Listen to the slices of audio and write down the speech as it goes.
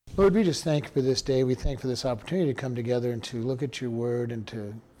Lord, we just thank you for this day. We thank you for this opportunity to come together and to look at your word and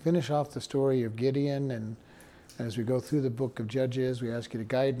to finish off the story of Gideon. And as we go through the book of Judges, we ask you to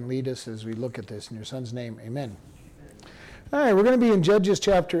guide and lead us as we look at this. In your son's name, amen. All right, we're going to be in Judges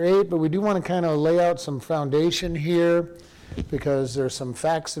chapter 8, but we do want to kind of lay out some foundation here because there's some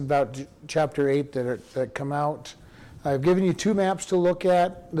facts about chapter 8 that come out. I've given you two maps to look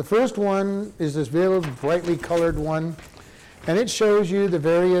at. The first one is this very brightly colored one, and it shows you the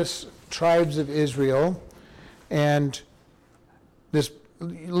various tribes of Israel. And this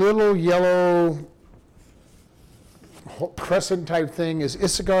little yellow crescent type thing is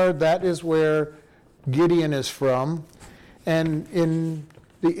Issachar. That is where Gideon is from. And in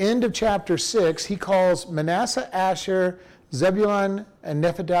the end of chapter 6, he calls Manasseh, Asher, Zebulun, and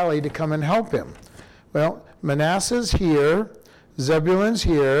Naphtali to come and help him. Well, Manasseh's here, Zebulun's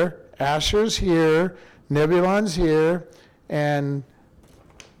here, Asher's here, Nebulun's here, and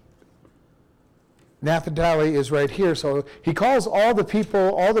Naphtali is right here. So he calls all the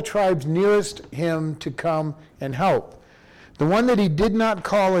people, all the tribes nearest him to come and help. The one that he did not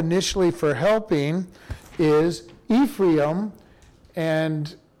call initially for helping is Ephraim,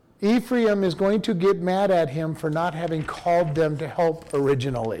 and Ephraim is going to get mad at him for not having called them to help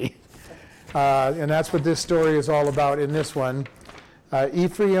originally. And that's what this story is all about in this one.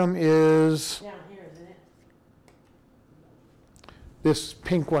 Ephraim is down here, isn't it? this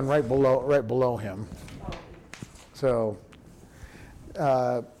pink one right below him. Oh. So,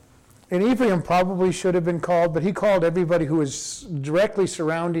 and Ephraim probably should have been called, but he called everybody who was directly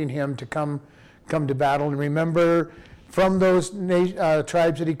surrounding him to come to battle. And remember, from those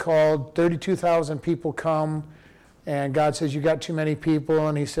tribes that he called, 32,000 people come. And God says, you got too many people.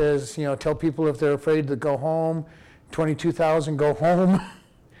 And he says, tell people if they're afraid to go home. 22,000 go home,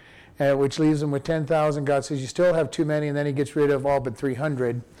 which leaves them with 10,000. God says, you still have too many. And then he gets rid of all but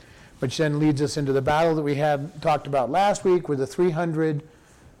 300, which then leads us into the battle that we had talked about last week, where the 300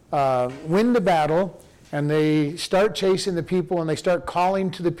 win the battle. And they start chasing the people, and they start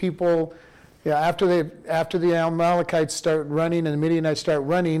calling to the people. After the Amalekites start running and the Midianites start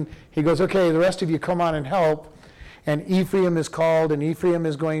running, he goes, okay, the rest of you come on and help. And Ephraim is called, and Ephraim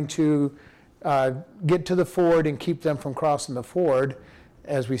is going to get to the ford and keep them from crossing the ford,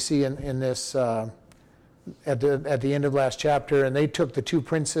 as we see in this at the end of last chapter. And they took the two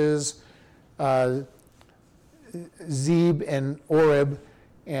princes, Zeb and Oreb,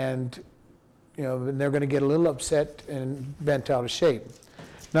 and they're going to get a little upset and bent out of shape.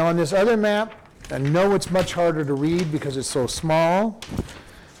 Now on this other map, I know it's much harder to read because it's so small.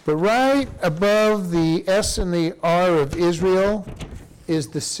 But right above the S and the R of Israel is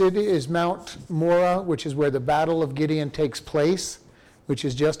Mount Morah, which is where the Battle of Gideon takes place, which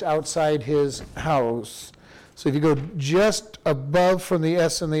is just outside his house. So if you go just above from the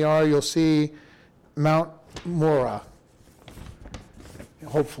S and the R, you'll see Mount Morah,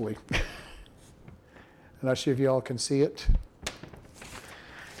 hopefully. I'm not sure if you all can see it.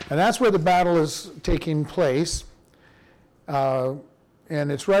 And that's where the battle is taking place. And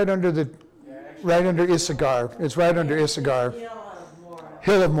it's right under Issachar. It's right under Issachar.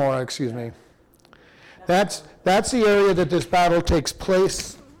 Hill of Morah, excuse me. That's the area that this battle takes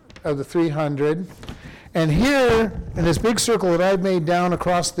place of the 300. And here, in this big circle that I've made down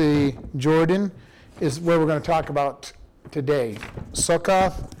across the Jordan, is where we're going to talk about today.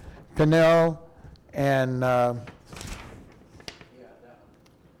 Succoth, Peniel, and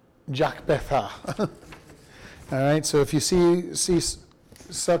Jokbethah. All right, so if you see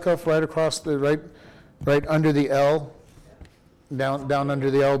Succoth right across right under the L, down under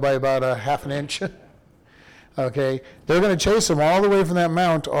the L by about a half an inch. Okay, they're going to chase them all the way from that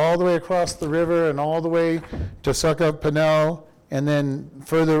mount, all the way across the river, and all the way to Succoth, Peniel, and then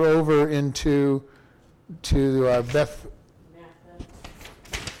further over into Jokbethah.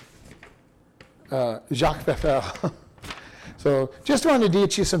 So just wanted to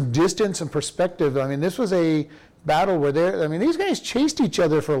get you some distance and perspective. I mean, this was a battle where these guys chased each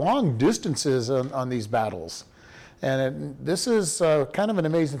other for long distances on these battles. And this is kind of an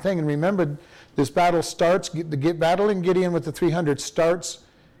amazing thing. And remember, this battle starts, the battle in Gideon with the 300 starts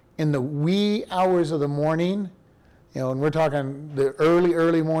in the wee hours of the morning. And we're talking the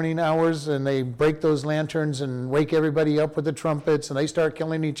early morning hours, and they break those lanterns and wake everybody up with the trumpets, and they start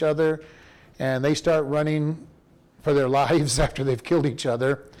killing each other, and they start running for their lives after they've killed each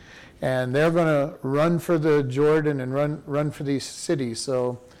other. And they're going to run for the Jordan and run for these cities.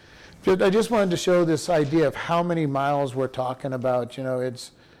 So I just wanted to show this idea of how many miles we're talking about.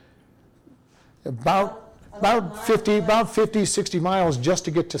 It's about 50, 60 miles just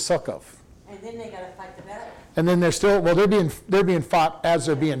to get to Succoth. And then they got to fight the battle. And then they're being fought as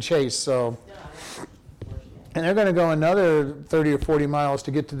they're being chased. So, and they're going to go another 30 or 40 miles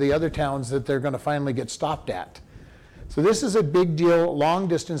to get to the other towns that they're going to finally get stopped at. So this is a big deal, long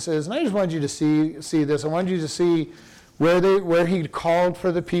distances. And I just wanted you to see this. I wanted you to see where he called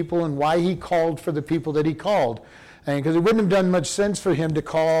for the people and why he called for the people that he called. And because it wouldn't have done much sense for him to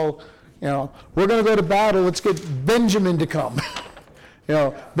call, we're going to go to battle, let's get Benjamin to come.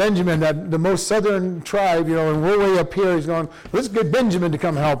 Benjamin, the most southern tribe, and we're way up here, he's going, let's get Benjamin to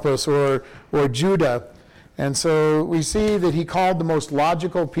come help us, or Judah. And so we see that he called the most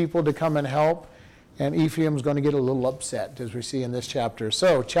logical people to come and help, and Ephraim's going to get a little upset, as we see in this chapter.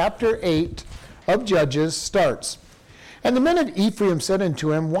 So chapter 8 of Judges starts. And the men of Ephraim said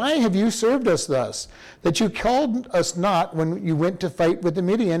unto him, Why have you served us thus, that you called us not when you went to fight with the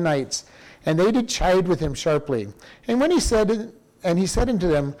Midianites? And they did chide with him sharply. And he said unto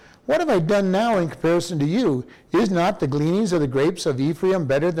them, What have I done now in comparison to you? Is not the gleanings of the grapes of Ephraim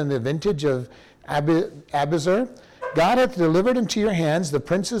better than the vintage of Abiezer? God hath delivered into your hands the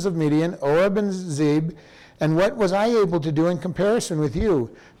princes of Midian, Oreb and Zeb, and what was I able to do in comparison with you?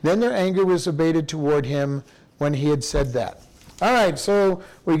 Then their anger was abated toward him when he had said that. All right, so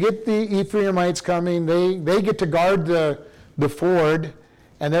we get the Ephraimites coming. They get to guard the ford,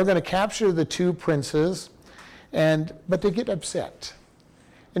 and they're going to capture the two princes, but they get upset.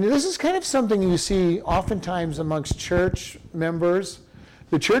 And this is kind of something you see oftentimes amongst church members.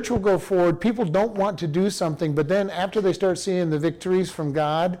 The church will go forward. People don't want to do something, but then after they start seeing the victories from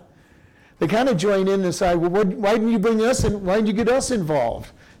God, they kind of join in and say, well, why didn't you bring us in? Why didn't you get us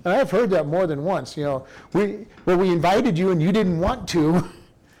involved? And I've heard that more than once. We invited you and you didn't want to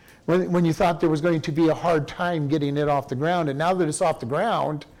when you thought there was going to be a hard time getting it off the ground. And now that it's off the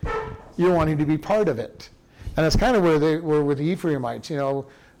ground, you're wanting to be part of it. And that's kind of where they were with the Ephraimites.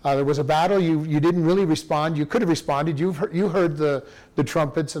 There was a battle. You didn't really respond. You could have responded. You heard the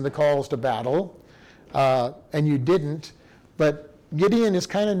trumpets and the calls to battle, and you didn't. But Gideon is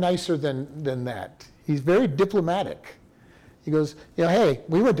kind of nicer than that. He's very diplomatic. He goes, hey,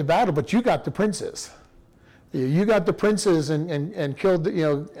 we went to battle, but you got the princes. You got the princes and killed,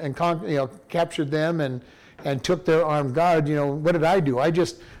 captured them and took their armed guard. What did I do? I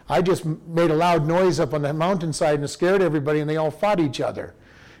just made a loud noise up on the mountainside and scared everybody, and they all fought each other.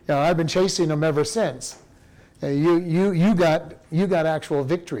 I've been chasing them ever since. You got actual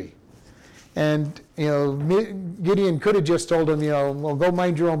victory. And Gideon could have just told him, well, go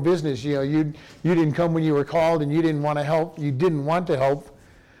mind your own business. You didn't come when you were called, and you didn't want to help. You didn't want to help.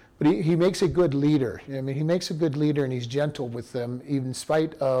 But he makes a good leader. He makes a good leader, and he's gentle with them, even in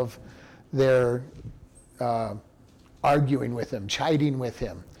spite of their arguing with him, chiding with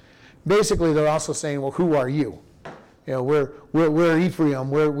him. Basically, they're also saying, well, who are you? We're Ephraim.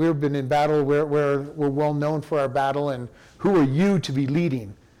 We've been in battle. We're well known for our battle, and who are you to be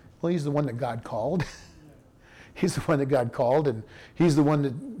leading? Well, he's the one that God called. He's the one that God called, and he's the one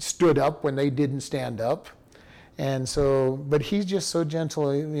that stood up when they didn't stand up. And so, but he's just so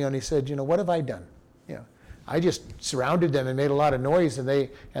gentle, and he said, what have I done? I just surrounded them and made a lot of noise, and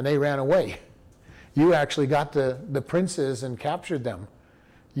they ran away. You actually got the princes and captured them.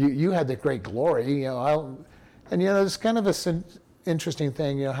 You had the great glory, it's kind of an interesting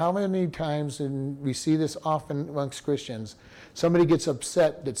thing. How many times, and we see this often amongst Christians, somebody gets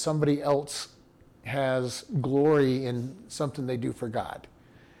upset that somebody else has glory in something they do for God.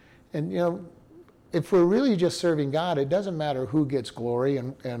 And if we're really just serving God, it doesn't matter who gets glory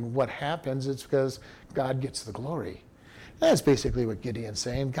and what happens. It's because God gets the glory. That's basically what Gideon's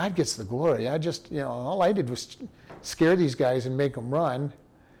saying. God gets the glory. All I did was scare these guys and make them run,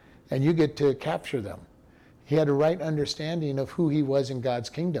 and you get to capture them. He had a right understanding of who he was in God's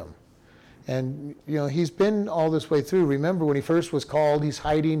kingdom. And, he's been all this way through. Remember, when he first was called, he's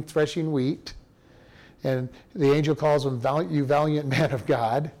hiding, threshing wheat. And the angel calls him, you valiant man of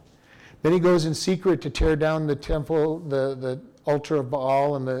God. Then he goes in secret to tear down the temple, the altar of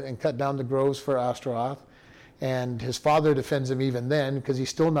Baal, and cut down the groves for Ashtaroth. And his father defends him even then, because he's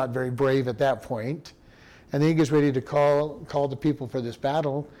still not very brave at that point. And then he gets ready to call the people for this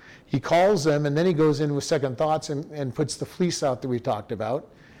battle. He calls them, and then he goes in with second thoughts and puts the fleece out that we talked about.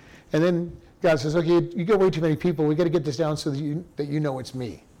 And then God says, okay, you got way too many people. We got to get this down so that you know it's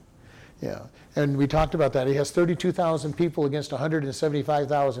me. Yeah. And we talked about that. He has 32,000 people against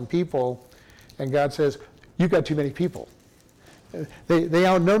 175,000 people. And God says, you've got too many people. They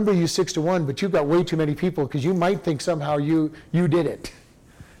outnumber you 6-1, but you've got way too many people because you might think somehow you did it.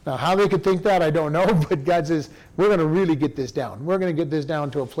 Now, how they could think that, I don't know, but God says, we're going to really get this down. We're going to get this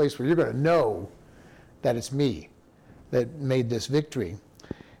down to a place where you're going to know that it's me that made this victory.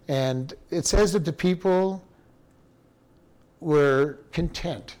 And it says that the people were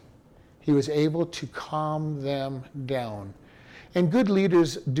content. He was able to calm them down. And good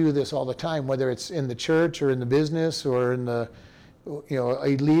leaders do this all the time, whether it's in the church or in the business or in the,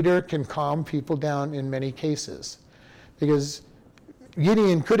 a leader can calm people down in many cases. Because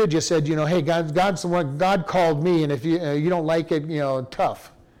Gideon could have just said, hey, God's the one, God called me, and if you don't like it,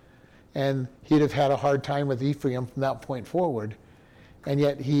 tough. And he'd have had a hard time with Ephraim from that point forward. And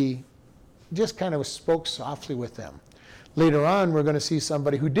yet he just kind of spoke softly with them. Later on, we're going to see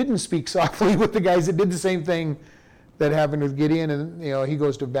somebody who didn't speak softly with the guys that did the same thing that happened with Gideon, and he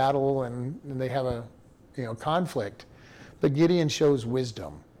goes to battle and they have a conflict. But Gideon shows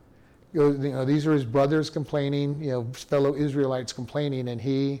wisdom. These are his brothers complaining, fellow Israelites complaining, and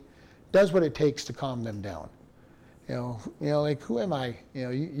he does what it takes to calm them down. Like, who am I?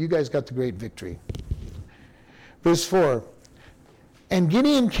 You guys got the great victory. Verse 4. And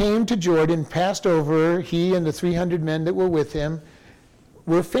Gideon came to Jordan, passed over, he and the 300 men that were with him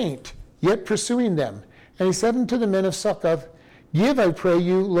were faint, yet pursuing them. And he said unto the men of Succoth, Give, I pray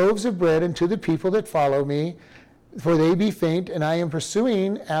you, loaves of bread unto the people that follow me, for they be faint, and I am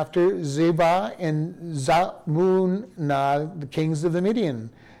pursuing after Zebah and Zalmunna, the kings of the Midian.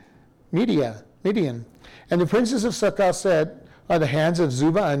 And the princes of Succoth said, Are the hands of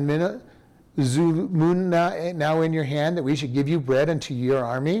Zebah and Zalmunna now in your hand, that we should give you bread unto your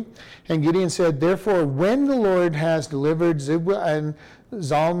army? And Gideon said, Therefore, when the Lord has delivered Zebah and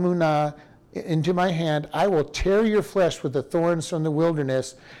Zalmunna into my hand, I will tear your flesh with the thorns from the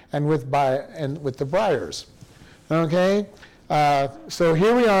wilderness and with the briars. Okay? So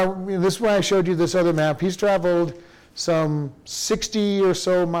here we are. This is why I showed you this other map. He's traveled some 60 or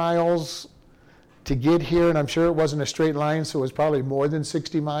so miles to get here, and I'm sure it wasn't a straight line, so it was probably more than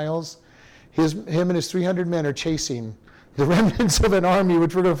 60 miles. Him and his 300 men are chasing the remnants of an army,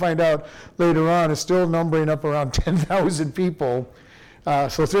 which we're going to find out later on is still numbering up around 10,000 people.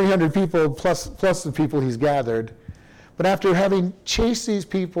 So 300 people plus the people he's gathered. But after having chased these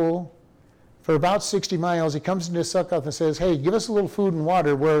people for about 60 miles, he comes into Succoth and says, Hey, give us a little food and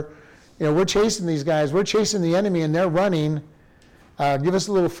water. We're chasing these guys. We're chasing the enemy, and they're running. Give us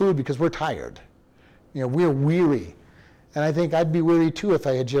a little food because we're tired. We're weary. And I think I'd be weary too if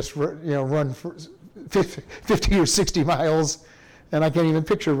I had just run for 50 or 60 miles, and I can't even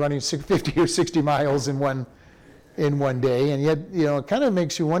picture running 50 or 60 miles in one day. And yet, it kind of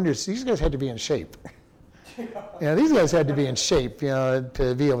makes you wonder. These guys had to be in shape. These guys had to be in shape,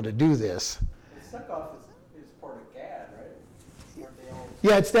 to be able to do this. Succoth is part of Gad, right?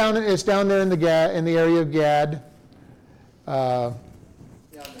 Yeah, it's down there in the area of Gad. On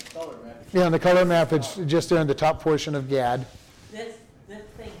the color map. On the color map, it's just there in the top portion of Gad. This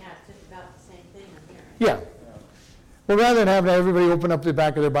thing has just about the same thing on here. Yeah. Well, rather than having everybody open up the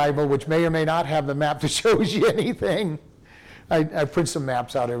back of their Bible, which may or may not have the map that shows you anything, I print some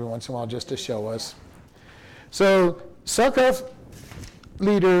maps out every once in a while just to show us. So Succoth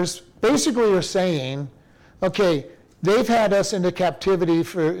leaders basically are saying, okay, they've had us into captivity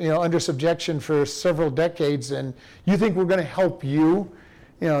for, under subjection for several decades, and you think we're going to help you?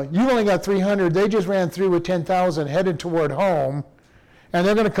 You've only got 300. They just ran through with 10,000 headed toward home, and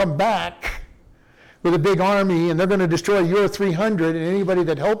they're going to come back with a big army, and they're going to destroy your 300, and anybody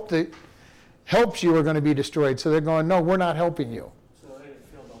that helps you are going to be destroyed. So they're going, no, we're not helping you. So they didn't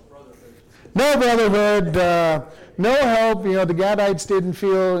feel no brotherhood. No brotherhood, no help. The Gadites didn't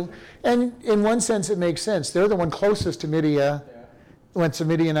feel, and in one sense it makes sense. They're the one closest to Midian. Yeah. Once the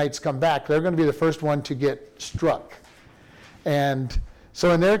Midianites come back, they're going to be the first one to get struck. And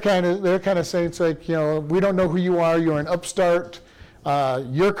so, and they're kind of saying, it's like, we don't know who you are. You're an upstart.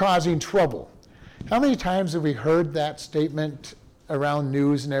 You're causing trouble. How many times have we heard that statement around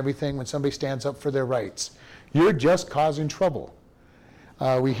news and everything when somebody stands up for their rights? You're just causing trouble.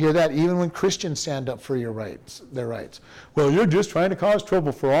 We hear that even when Christians stand up for their rights. Well, you're just trying to cause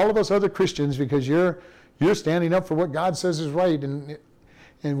trouble for all of us other Christians because you're standing up for what God says is right.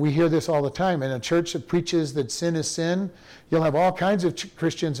 And we hear this all the time. In a church that preaches that sin is sin, you'll have all kinds of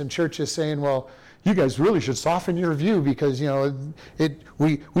Christians in churches saying, well, you guys really should soften your view because,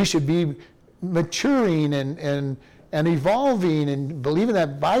 we should be maturing and evolving and believing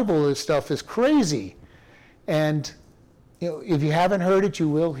that Bible stuff is crazy. And, if you haven't heard it, you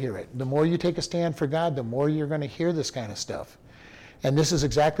will hear it. The more you take a stand for God, the more you're going to hear this kind of stuff. And this is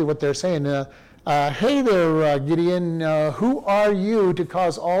exactly what they're saying. Hey there, Gideon, who are you to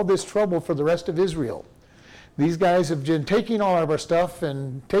cause all this trouble for the rest of Israel? These guys have been taking all of our stuff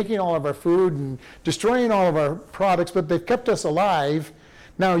and taking all of our food and destroying all of our products, but they've kept us alive.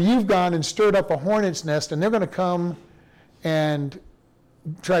 Now you've gone and stirred up a hornet's nest, and they're going to come and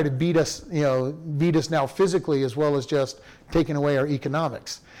try to beat us now physically as well as just taking away our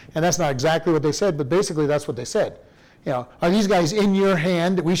economics. And that's not exactly what they said, but basically that's what they said. Are these guys in your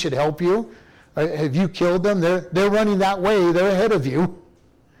hand that we should help you? Have you killed them? They're running that way. They're ahead of you.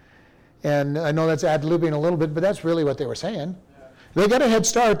 And I know that's ad-libbing a little bit, but that's really what they were saying. They got a head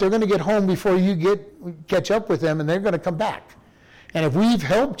start. They're going to get home before you catch up with them, and they're going to come back. And if we've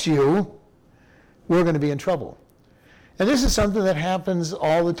helped you, we're going to be in trouble. And this is something that happens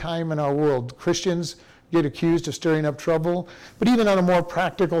all the time in our world. Christians get accused of stirring up trouble. But even on a more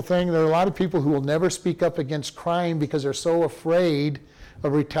practical thing, there are a lot of people who will never speak up against crime because they're so afraid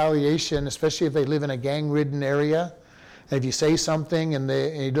of retaliation, especially if they live in a gang-ridden area. And if you say something and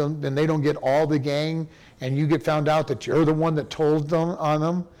they don't get all the gang, and you get found out that you're the one that told them on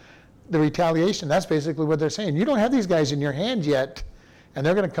them, the retaliation, that's basically what they're saying. You don't have these guys in your hand yet, and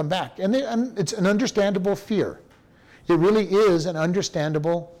they're going to come back. And it's an understandable fear. It really is an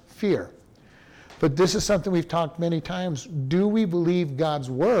understandable fear. But this is something we've talked many times. Do we believe God's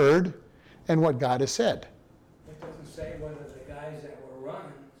word and what God has said? It doesn't say whether the guys that were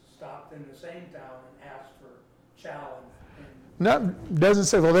running stopped in the same town and asked for challenge. No, doesn't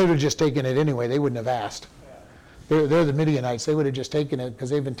say, well, they would have just taken it anyway. They wouldn't have asked. Yeah. They're the Midianites. They would have just taken it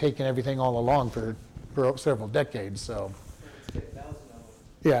because they've been taking everything all along for several decades. So,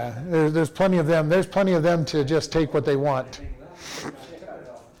 yeah, there's plenty of them. There's plenty of them to just take what they want.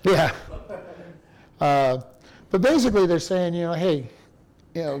 Yeah. But basically they're saying, hey,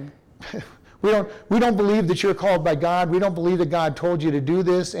 we don't believe that you're called by God. We don't believe that God told you to do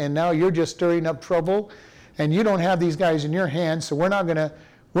this, and now you're just stirring up trouble, and you don't have these guys in your hands, so we're not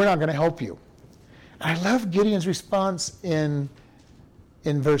gonna help you. I love Gideon's response in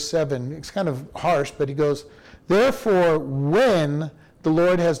verse 7. It's kind of harsh, but he goes, therefore, when the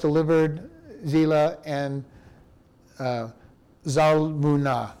Lord has delivered Zelah and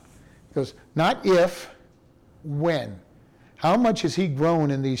Zalmunna, he goes, not if, when. How much has he grown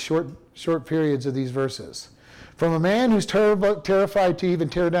in these short periods of these verses? From a man who's terrified to even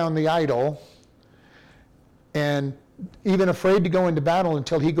tear down the idol, and even afraid to go into battle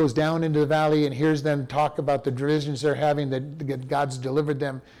until he goes down into the valley and hears them talk about the divisions they're having, that God's delivered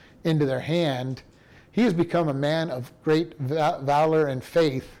them into their hand. He has become a man of great valor and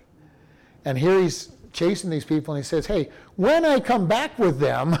faith. And here he's chasing these people, and he says, hey, when I come back with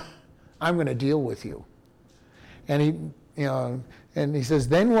them, I'm going to deal with you. And he says,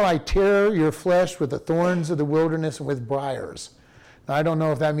 then will I tear your flesh with the thorns of the wilderness and with briars. Now, I don't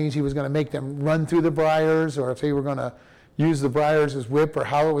know if that means he was going to make them run through the briars, or if they were going to use the briars as whip, or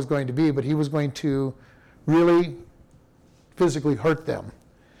how it was going to be, but he was going to really physically hurt them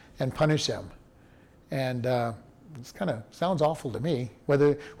and punish them. And it kind of sounds awful to me,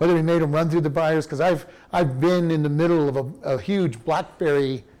 whether he made them run through the briars, because I've been in the middle of a huge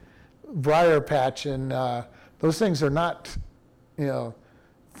blackberry briar patch, and those things are not,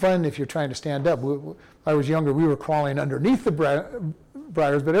 fun if you're trying to stand up. When I was younger, we were crawling underneath the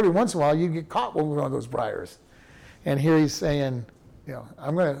briars, but every once in a while you get caught with one of those briars. And here he's saying, you're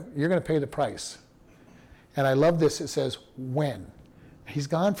going to pay the price. And I love this. It says, when. He's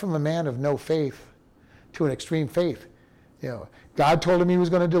gone from a man of no faith to an extreme faith. God told him he was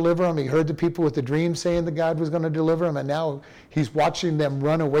going to deliver him. He heard the people with the dream saying that God was going to deliver him, and now he's watching them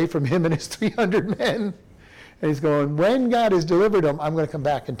run away from him and his 300 men. And he's going, when God has delivered him, I'm going to come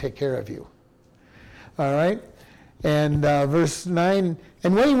back and take care of you. All right? And verse 9,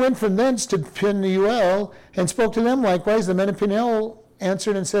 and when he went from thence to Peniel and spoke to them likewise, the men of Peniel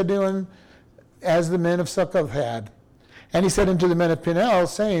answered and said to him, as the men of Succoth had. And he said unto the men of Peniel,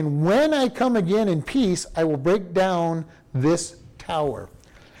 saying, when I come again in peace, I will break down this tower.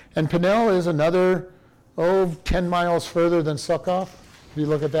 And Peniel is another, 10 miles further than Succoth. If you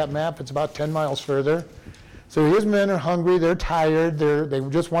look at that map, it's about 10 miles further. So his men are hungry, they're tired, they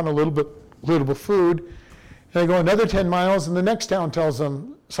just want a little bit of food. And they go another 10 miles, and the next town tells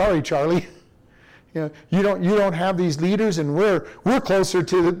them, sorry, Charlie, you don't have these leaders, and we're closer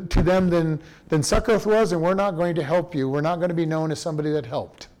to them than Succoth was, and we're not going to help you. We're not going to be known as somebody that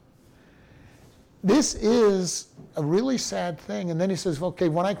helped. This is a really sad thing. And then he says, okay,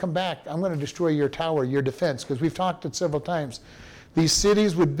 when I come back, I'm going to destroy your tower, your defense, because we've talked it several times. These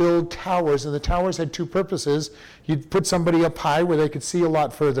cities would build towers, and the towers had two purposes. You'd put somebody up high where they could see a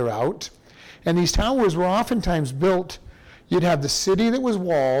lot further out. And these towers were oftentimes built, you'd have the city that was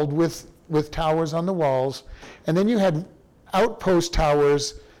walled with towers on the walls, and then you had outpost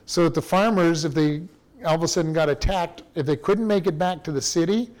towers so that the farmers, if they all of a sudden got attacked, if they couldn't make it back to the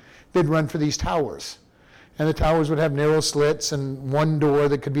city, they'd run for these towers. And the towers would have narrow slits and one door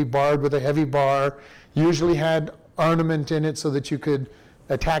that could be barred with a heavy bar, usually had ornament in it so that you could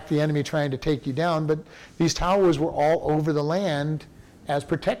attack the enemy trying to take you down. But these towers were all over the land as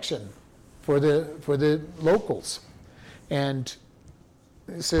protection for the locals. And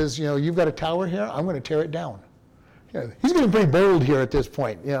it says, you've got a tower here, I'm going to tear it down. He's getting pretty bold here at this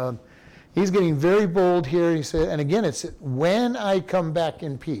point. He's getting very bold here. He said, and again, it's when I come back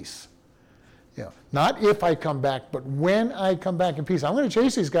in peace. Not if I come back, but when I come back in peace. I'm going to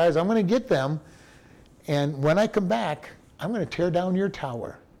chase these guys. I'm going to get them. And when I come back, I'm going to tear down your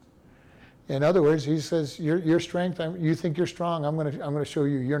tower. In other words, he says, your strength, you think you're strong. I'm going to show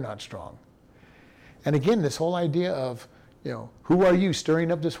you you're not strong. And again, this whole idea of, who are you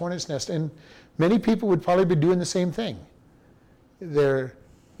stirring up this hornet's nest? And many people would probably be doing the same thing. They're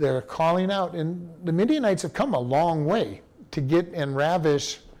calling out. And the Midianites have come a long way to get and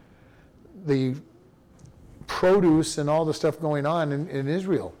ravish the produce and all the stuff going on in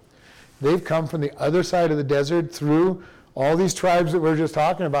Israel. They've come from the other side of the desert through all these tribes that we're just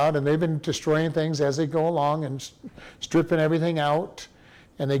talking about, and they've been destroying things as they go along and stripping everything out,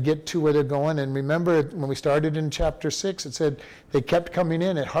 and they get to where they're going. And remember, when we started in chapter 6, it said they kept coming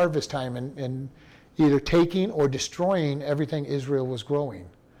in at harvest time and either taking or destroying everything Israel was growing,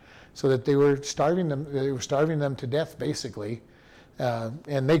 so that they were starving them to death, basically.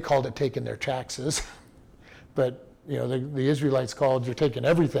 And they called it taking their taxes. But, the Israelites called, you're taking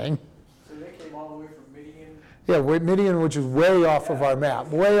everything. So they came all the way from Midian? Yeah, Midian, which is way off of our map.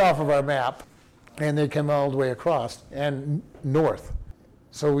 And they came all the way across and north.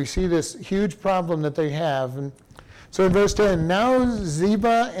 So we see this huge problem that they have. And so in verse 10, now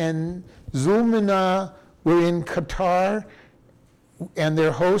Zeba and Zulmunna were in Qatar, and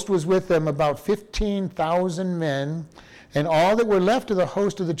their host was with them, about 15,000 men. And all that were left of the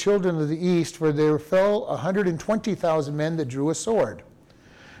host of the children of the east, for there fell 120,000 men that drew a sword.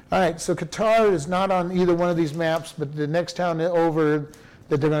 All right, so Qatar is not on either one of these maps, but the next town over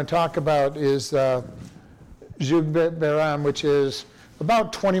that they're going to talk about is Jugberam, which is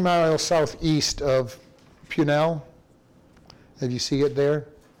about 20 miles southeast of Punel. If you see it there.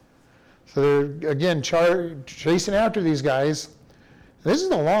 So they're, again, chasing after these guys. This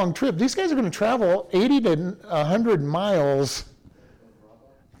is a long trip. These guys are going to travel 80 to 100 miles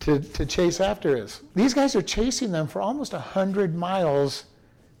to chase after us. These guys are chasing them for almost 100 miles,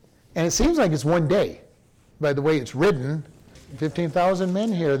 and it seems like it's one day, by the way it's written. 15,000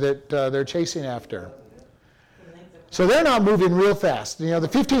 men here that they're chasing after. So they're not moving real fast. The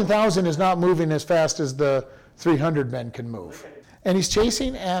 15,000 is not moving as fast as the 300 men can move. And he's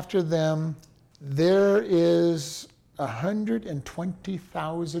chasing after them. There is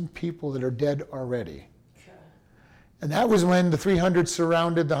 120,000 people that are dead already. And that was when the 300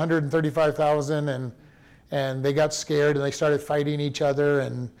 surrounded the 135,000 and they got scared and they started fighting each other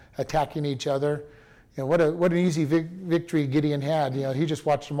and attacking each other. What an easy victory Gideon had. He just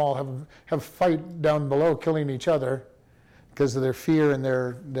watched them all have a fight down below, killing each other because of their fear and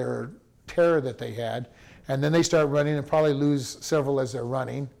their terror that they had. And then they start running and probably lose several as they're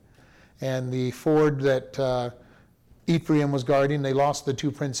running. And the ford that Ephraim was guarding, they lost the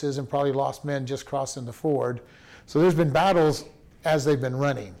two princes and probably lost men just crossing the ford. So there's been battles as they've been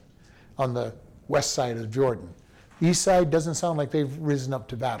running on the west side of Jordan. East side doesn't sound like they've risen up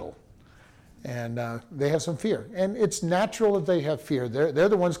to battle. And they have some fear. And it's natural that they have fear. They're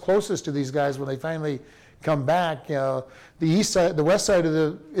the ones closest to these guys when they finally come back. The east side, the west side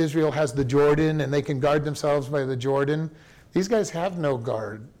of Israel has the Jordan, and they can guard themselves by the Jordan. These guys have no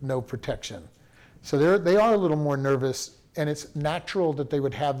guard, no protection. So they are a little more nervous, and it's natural that they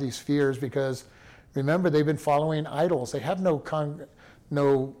would have these fears because, remember, they've been following idols. They have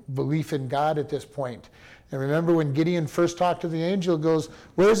no belief in God at this point. And remember when Gideon first talked to the angel, goes,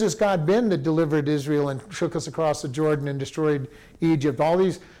 where's this God been that delivered Israel and shook us across the Jordan and destroyed Egypt? All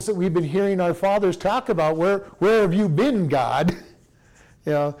these that we've been hearing our fathers talk about, where have you been, God?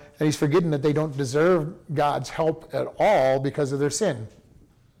 And he's forgetting that they don't deserve God's help at all because of their sin.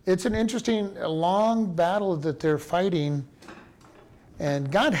 It's an interesting, long battle that they're fighting, and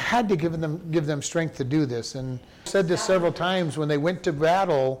God had to give them strength to do this. And I said this several times, when they went to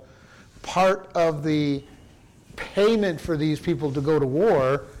battle, part of the payment for these people to go to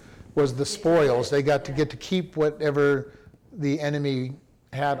war was the spoils. They got to keep whatever the enemy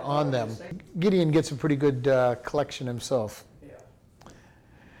had on them. Gideon gets a pretty good collection himself.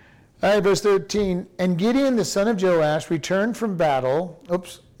 All right, verse 13. And Gideon, the son of Joash, returned from battle.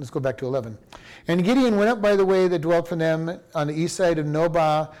 Let's go back to 11. And Gideon went up by the way that dwelt for them on the east side of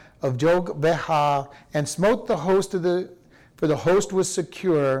Nobah of Jogbeha, and smote the host for the host was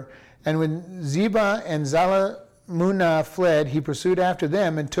secure. And when Zeba and Zalmunna fled, he pursued after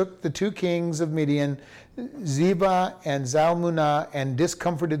them and took the 2 kings of Midian, Zebah and Zalmunna, and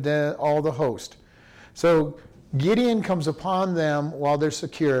discomforted all the host. So Gideon comes upon them while they're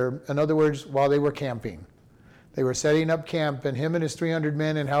secure. In other words, while they were camping. They were setting up camp, and him and his 300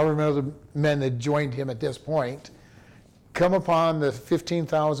 men and however many other men that joined him at this point come upon the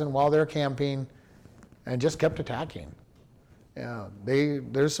 15,000 while they're camping and just kept attacking. Yeah,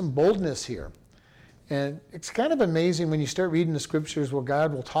 there's some boldness here. And it's kind of amazing when you start reading the scriptures where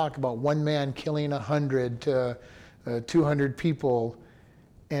God will talk about one man killing 100 to 200 people,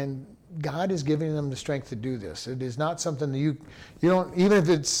 and God is giving them the strength to do this. It is not something that you don't, even if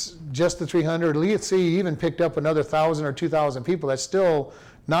it's just the 300, let's say you even picked up another 1,000 or 2,000 people, that's still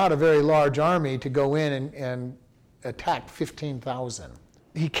not a very large army to go in and attack 15,000.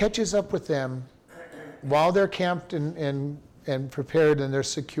 He catches up with them while they're camped and prepared and they're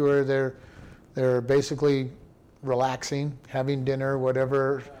secure. They're basically relaxing, having dinner,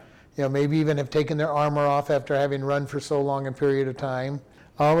 whatever, maybe even have taken their armor off after having run for so long a period of time.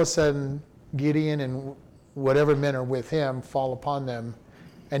 All of a sudden, Gideon and whatever men are with him fall upon them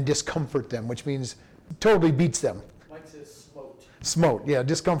and discomfort them, which means totally beats them. Mike says smote. Smote, yeah,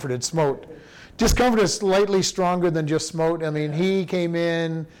 discomforted, smote. Discomfort is slightly stronger than just smote. I mean, he came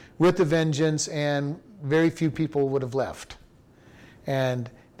in with a vengeance and very few people would have left. And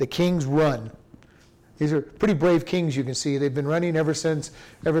the kings run. These are pretty brave kings, you can see. They've been running ever since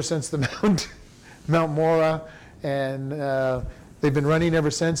the Mount Morah, and they've been running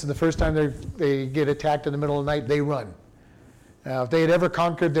ever since. And the first time they get attacked in the middle of the night, they run. If they had ever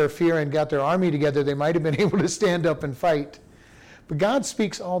conquered their fear and got their army together, they might have been able to stand up and fight. But God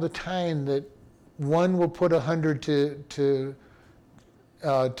speaks all the time that one will put 100 to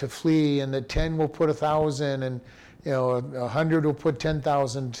flee, and that 10 will put 1,000, and 100 will put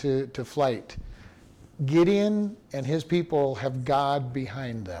 10,000 to flight. Gideon and his people have God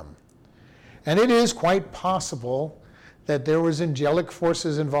behind them. And it is quite possible that there was angelic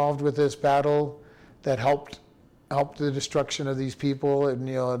forces involved with this battle that helped the destruction of these people. And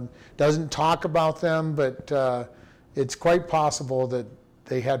it doesn't talk about them, but it's quite possible that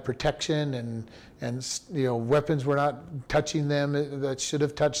they had protection and weapons were not touching them that should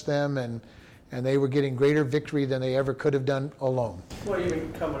have touched them, and they were getting greater victory than they ever could have done alone. Well,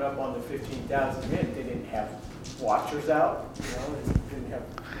 even coming up on the 15,000 men, they didn't have watchers out, they didn't have...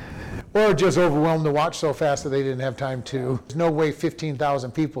 Or just overwhelmed the watch so fast that they didn't have time to. There's no way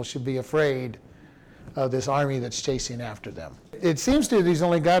 15,000 people should be afraid of this army that's chasing after them. It seems to he's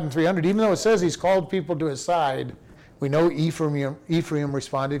only gotten 300, even though it says he's called people to his side. We know Ephraim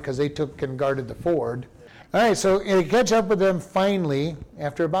responded because they took and guarded the ford. All right, so they catch up with them finally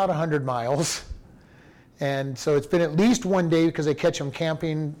after about 100 miles. And so it's been at least one day because they catch them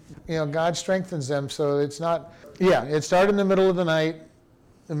camping. God strengthens them, so it's not, it started in the middle of the night,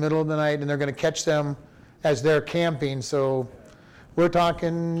 and they're going to catch them as they're camping. So we're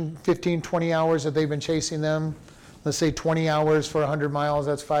talking 15, 20 hours that they've been chasing them. Let's say 20 hours for 100 miles,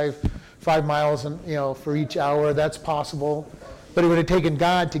 that's five miles, and for each hour, that's possible. But it would have taken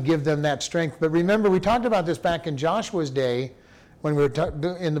God to give them that strength. But remember, we talked about this back in Joshua's day, when we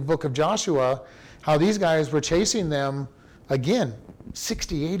were in the book of Joshua, how these guys were chasing them, again,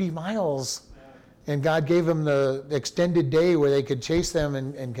 60, 80 miles. And God gave them the extended day where they could chase them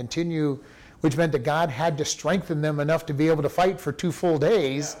and continue, which meant that God had to strengthen them enough to be able to fight for 2 full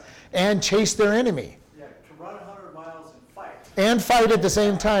days and chase their enemy. Yeah, to run 100 miles and fight. And fight at the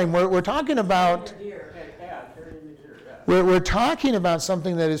same time. We're talking about... We're talking about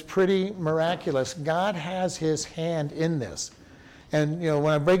something that is pretty miraculous. God has his hand in this. And,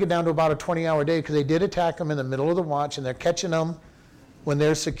 when I break it down to about a 20-hour day, because they did attack them in the middle of the watch, and they're catching them when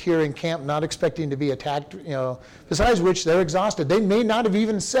they're secure in camp, not expecting to be attacked, besides which they're exhausted. They may not have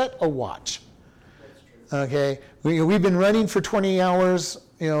even set a watch. Okay? We've been running for 20 hours,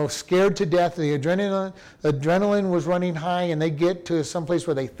 scared to death. The adrenaline was running high, and they get to some place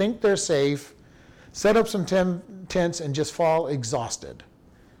where they think they're safe, set up some tents, and just fall exhausted.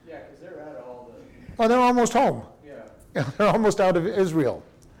 Yeah, because they're out of all the... Oh, they're almost home. Yeah. They're almost out of Israel.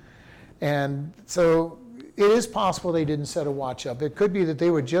 And so it is possible they didn't set a watch up. It could be that they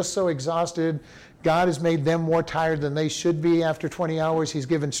were just so exhausted. God has made them more tired than they should be after 20 hours. He's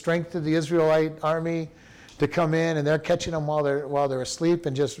given strength to the Israelite army to come in, and they're catching them while they're asleep.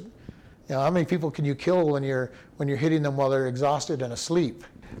 And just, how many people can you kill when you're hitting them while they're exhausted and asleep?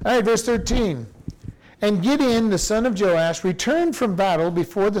 All right, verse 13. And Gideon, the son of Joash, returned from battle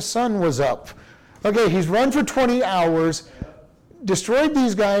before the sun was up. Okay, he's run for 20 hours, destroyed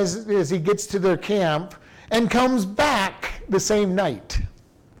these guys as he gets to their camp, and comes back the same night.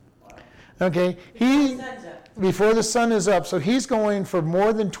 Okay, Sun's up. before the sun is up, so he's going for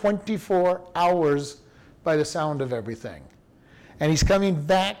more than 24 hours by the sound of everything. And he's coming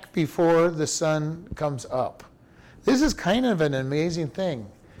back before the sun comes up. This is kind of an amazing thing.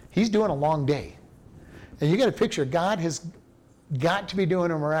 He's doing a long day. And you got to picture, God has got to be doing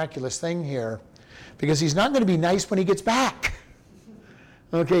a miraculous thing here, because he's not going to be nice when he gets back.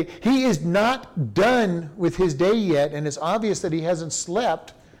 Okay, he is not done with his day yet, and it's obvious that he hasn't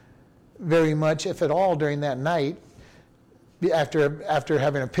slept very much, if at all, during that night, after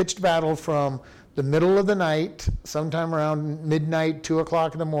having a pitched battle from the middle of the night, sometime around midnight, 2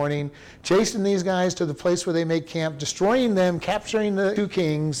 o'clock in the morning, chasing these guys to the place where they make camp, destroying them, capturing the 2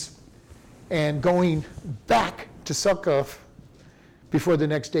 kings, and going back to Succoth before the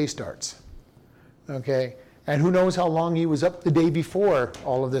next day starts. Okay? And who knows how long he was up the day before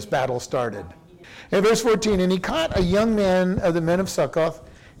all of this battle started. In verse 14, and he caught a young man of the men of Succoth,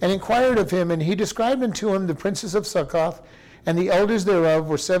 and inquired of him, and he described unto him the princes of Succoth, and the elders thereof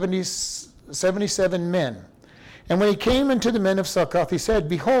were 77 men. And when he came unto the men of Succoth, he said,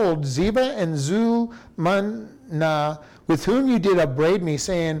 Behold, Ziba and Zulmunna, with whom you did upbraid me,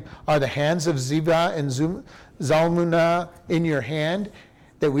 saying, Are the hands of Ziba and Zalmunna in your hand,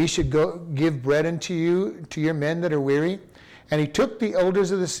 that we should go give bread unto you, to your men that are weary? And he took the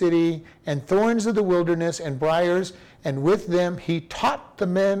elders of the city, and thorns of the wilderness, and briars, and with them he taught the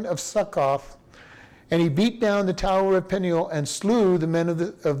men of Succoth, and he beat down the tower of Peniel, and slew the men of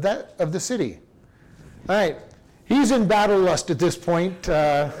the city. All right, he's in battle lust at this point,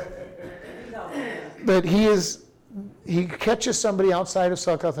 but he catches somebody outside of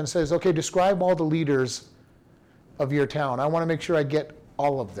Succoth and says, okay, describe all the leaders of your town. I want to make sure I get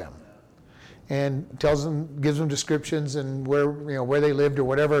all of them. And tells them, gives them descriptions and where they lived or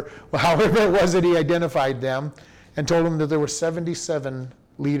whatever, however it was that he identified them, and told them that there were 77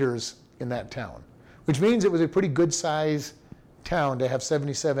 leaders in that town, which means it was a pretty good size town to have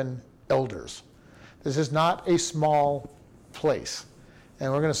 77 elders. This is not a small place.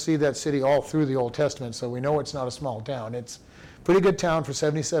 And we're going to see that city all through the Old Testament, so we know it's not a small town. It's a pretty good town for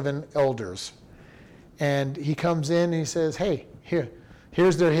 77 elders. And he comes in and he says, hey,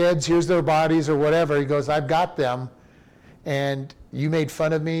 here's their heads, here's their bodies, or whatever. He goes, I've got them. And you made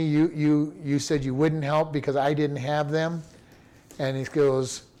fun of me. You said you wouldn't help because I didn't have them. And he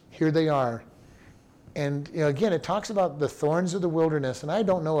goes, here they are. And again, it talks about the thorns of the wilderness. And I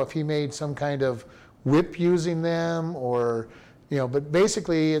don't know if he made some kind of whip using them or, but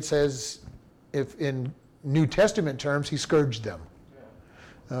basically it says, if in New Testament terms, he scourged them.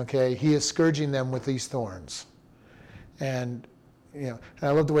 Okay, he is scourging them with these thorns. And and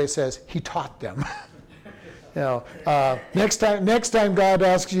I love the way it says, he taught them. Next time God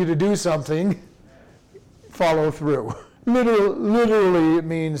asks you to do something, follow through. Literally, it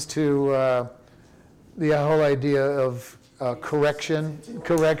means to the whole idea of correction.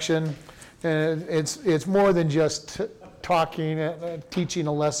 And it's more than just talking, teaching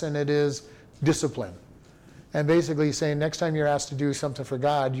a lesson. It is discipline. And basically saying, next time you're asked to do something for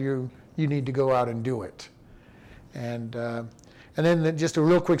God, you need to go out and do it. And then just a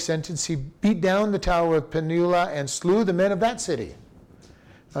real quick sentence, he beat down the tower of Peniel and slew the men of that city.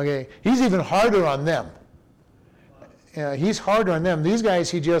 Okay, he's even harder on them. He's harder on them. These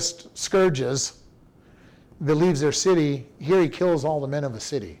guys he just scourges, leaves their city. Here he kills all the men of a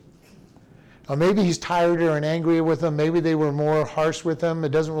city. Now maybe he's tired and angry with them. Maybe they were more harsh with him. It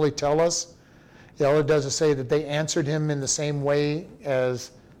doesn't really tell us. All it does is say that they answered him in the same way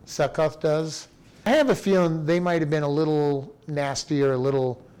as Succoth does. I have a feeling they might have been a little nastier, a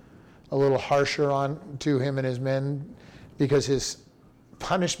little harsher on to him and his men, because his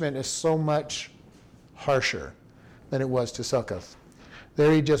punishment is so much harsher than it was to Succoth.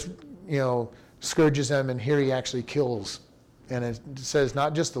 There he just, scourges them, and here he actually kills. And it says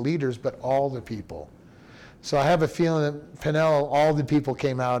not just the leaders, but all the people. So I have a feeling that Peniel, all the people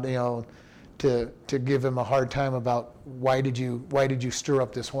came out, to give him a hard time about why did you stir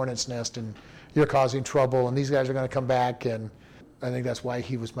up this hornet's nest, and you're causing trouble, and these guys are going to come back, and I think that's why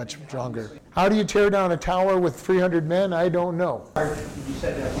he was much stronger. How do you tear down a tower with 300 men? I don't know. You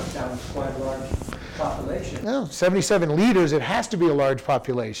said that one town was quite a large population. No, 77 leaders, it has to be a large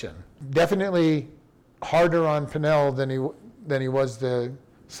population. Definitely harder on Peniel than he was the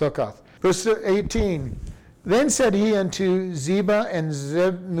Succoth. Verse 18, then said he unto Ziba and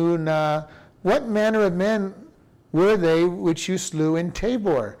Zebmunah, what manner of men were they which you slew in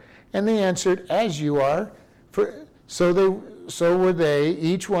Tabor? And they answered, as you are. So were they,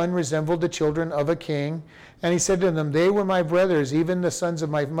 each one resembled the children of a king. And he said to them, they were my brothers, even the sons of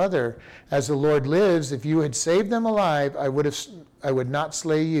my mother. As the Lord lives, if you had saved them alive, I would not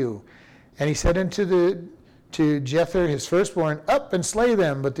slay you. And he said to Jether, his firstborn, up and slay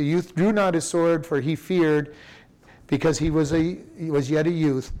them. But the youth drew not his sword, for he feared, because he was yet a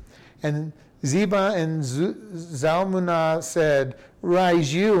youth. And Zebah and Zalmunna said,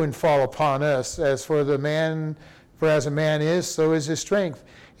 rise you and fall upon us. As a man is, so is his strength.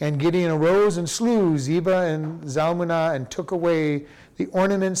 And Gideon arose and slew Zebah and Zalmunna and took away the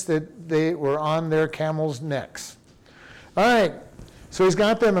ornaments that they were on their camels' necks. All right, so he's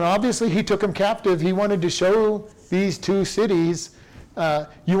got them, and obviously he took them captive. He wanted to show these two cities,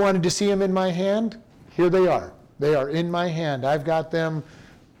 you wanted to see them in my hand? Here they are. They are in my hand. I've got them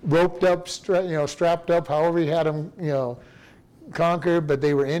roped up, strapped up, however he had them, conquered, but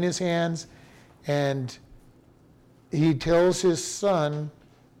they were in his hands. And he tells his son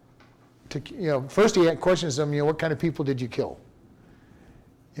to, first he questions them, what kind of people did you kill?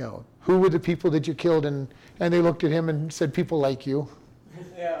 Who were the people that you killed? And they looked at him and said, people like you.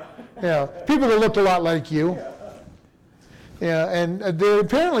 Yeah. People that looked a lot like you. Yeah, and they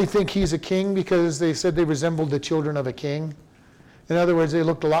apparently think he's a king because they said they resembled the children of a king. In other words, they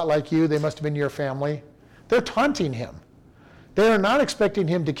looked a lot like you. They must have been your family. They're taunting him. They are not expecting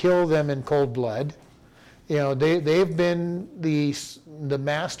him to kill them in cold blood. They've been the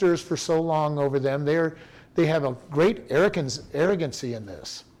masters for so long over them. They have a great arrogancy in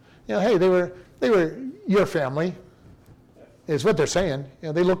this. Hey, they were your family, is what they're saying.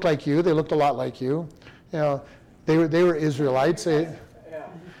 They looked like you. They looked a lot like you. They were Israelites. They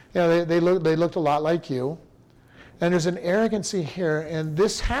looked a lot like you. And there's an arrogancy here, and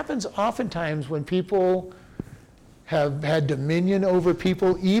this happens oftentimes when people have had dominion over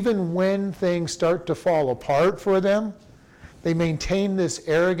people, even when things start to fall apart for them. They maintain this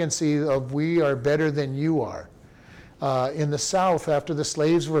arrogancy of we are better than you are. In the South, after the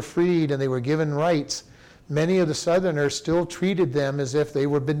slaves were freed and they were given rights, many of the Southerners still treated them as if they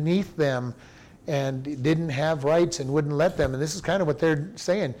were beneath them and didn't have rights and wouldn't let them. And this is kind of what they're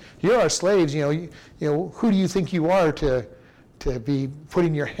saying. You're our slaves. Who do you think you are to be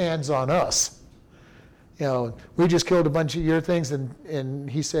putting your hands on us? We just killed a bunch of your things. And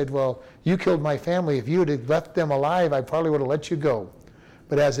he said, well, you killed my family. If you would have left them alive, I probably would have let you go.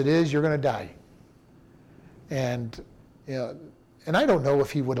 But as it is, you're going to die. And I don't know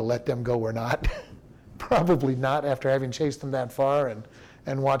if he would have let them go or not. Probably not, after having chased them that far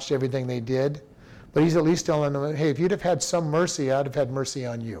and watched everything they did. But he's at least telling them, hey, if you'd have had some mercy, I'd have had mercy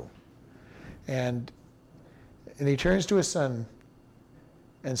on you. And he turns to his son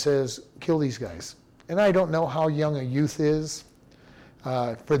and says, kill these guys. And I don't know how young a youth is.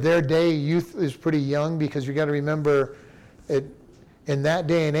 For their day, youth is pretty young, because you got to remember, in that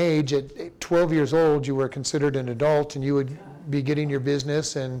day and age, at 12 years old, you were considered an adult, and you would be getting your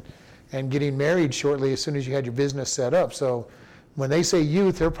business and getting married shortly as soon as you had your business set up. So when they say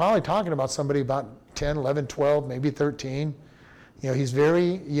youth, they're probably talking about somebody about 10, 11, 12, maybe 13. He's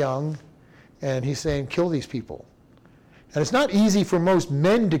very young, and he's saying, kill these people. And it's not easy for most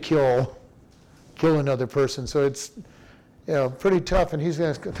men to kill another person, so it's pretty tough, and he's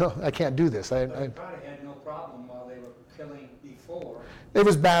going to, no, I can't do this. They probably had no problem while they were killing before. It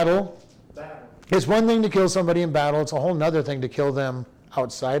was battle. It's one thing to kill somebody in battle. It's a whole other thing to kill them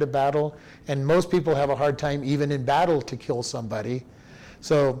outside of battle. And most people have a hard time, even in battle, to kill somebody.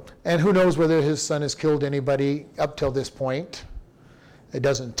 So, and who knows whether his son has killed anybody up till this point. It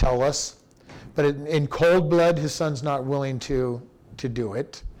doesn't tell us. But in cold blood, his son's not willing to do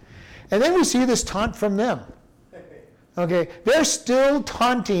it. And then we see this taunt from them. Okay, they're still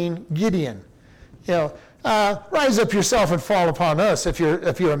taunting Gideon. Rise up yourself and fall upon us if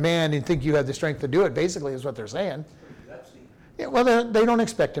you're a man and think you have the strength to do it, basically is what they're saying. Yeah, well, they don't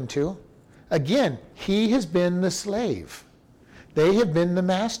expect him to. Again, he has been the slave. They have been the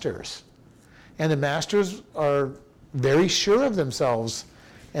masters. And the masters are very sure of themselves.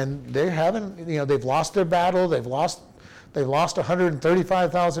 And they've lost their battle, they've lost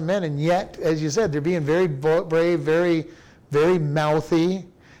 135,000 men, and yet, as you said, they're being very brave, very, very mouthy.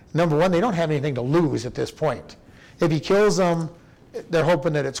 Number one, they don't have anything to lose at this point. If he kills them, they're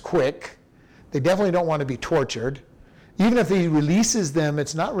hoping that it's quick. They definitely don't want to be tortured. Even if he releases them,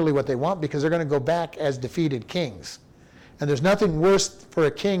 it's not really what they want, because they're going to go back as defeated kings. And there's nothing worse for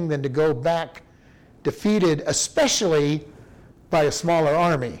a king than to go back defeated, especially by a smaller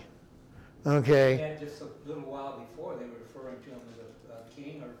army. Okay? And just a little while before, they were referring to him as a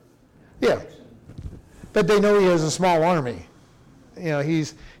king or... Yeah. But they know he has a small army.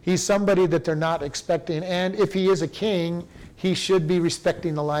 He's somebody that they're not expecting. And if he is a king, he should be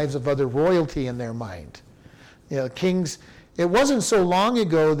respecting the lives of other royalty in their mind. Kings, it wasn't so long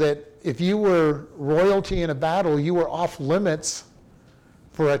ago that if you were royalty in a battle, you were off limits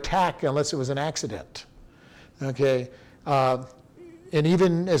for attack unless it was an accident. Okay, and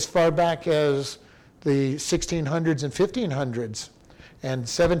even as far back as the 1600s and 1500s and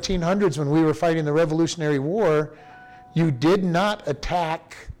 1700s, when we were fighting the Revolutionary War, you did not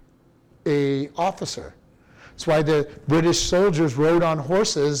attack a officer. That's why the British soldiers rode on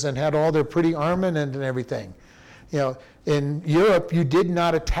horses and had all their pretty armament and everything. You know, in Europe, you did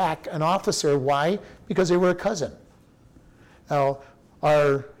not attack an officer. Why? Because they were a cousin. Now,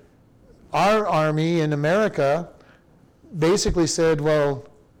 our army in America basically said, well,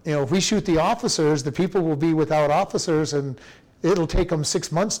 you know, if we shoot the officers, the people will be without officers, and it'll take them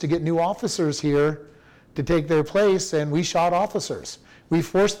 6 months to get new officers here to take their place, and we shot officers. We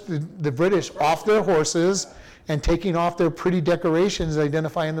forced the British off their horses and taking off their pretty decorations,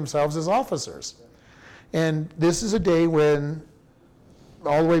 identifying themselves as officers. And this is a day when,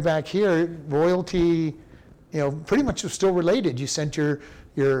 all the way back here, royalty, you know, pretty much was still related. You sent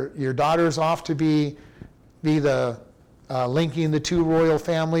your daughters off to be the linking the two royal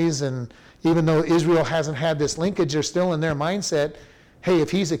families, and even though Israel hasn't had this linkage, they're still in their mindset, hey,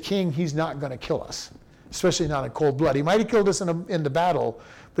 if he's a king, he's not going to kill us, especially not in cold blood. He might have killed us in the battle,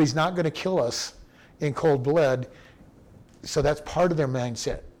 but he's not going to kill us in cold blood. So that's part of their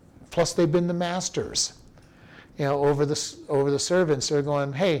mindset. Plus, they've been the masters, you know, over the servants. They're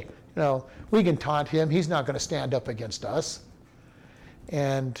going, hey, you know, we can taunt him. He's not going to stand up against us.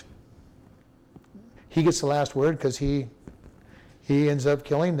 And he gets the last word because he ends up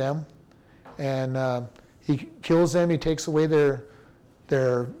killing them. And he kills them. He takes away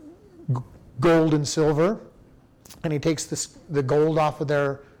their gold and silver, and he takes the gold off of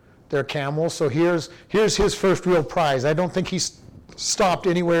their camels. So here's his first real prize. I don't think he's stopped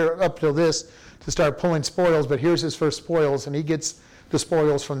anywhere up till this to start pulling spoils, but here's his first spoils, and he gets the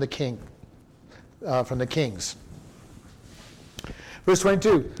spoils from the king, from the kings. Verse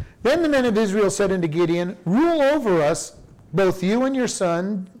 22, then the men of Israel said unto Gideon, rule over us, both you and your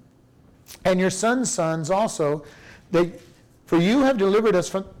son, and your son's sons also, for you have delivered us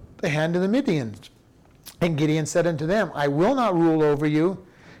from the hand of the Midians. And Gideon said unto them, I will not rule over you,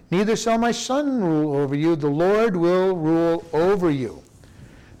 neither shall my son rule over you. The Lord will rule over you.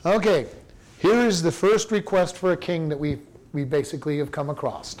 Okay, here is the first request for a king that we basically have come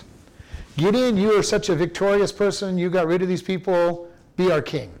across. Gideon, you are such a victorious person. You got rid of these people. Be our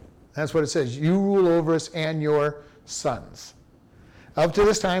king. That's what it says. You rule over us and your sons. Up to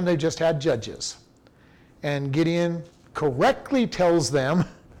this time, they just had judges. And Gideon correctly tells them,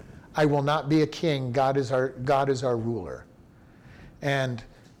 I will not be a king. God is our ruler. And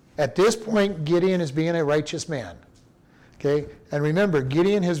at this point, Gideon is being a righteous man. Okay? And remember,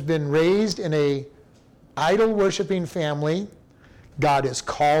 Gideon has been raised in a idol-worshiping family. God has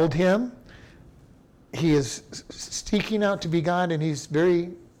called him. He is seeking out to be God, and he's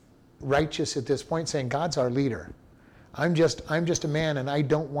very righteous at this point, saying, God's our leader. I'm just a man, and I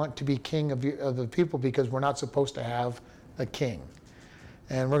don't want to be king of the people because we're not supposed to have a king.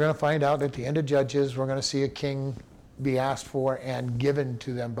 And we're going to find out at the end of Judges, we're going to see a king be asked for and given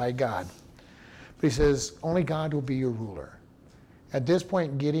to them by God. But he says, only God will be your ruler. At this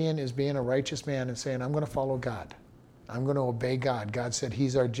point, Gideon is being a righteous man and saying, I'm going to follow God. I'm going to obey God. God said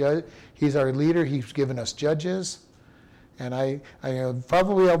he's our judge, he's our leader, he's given us judges, and I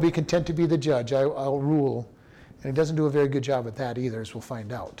probably I'll be content to be the judge. I'll rule. And he doesn't do a very good job at that either, as we'll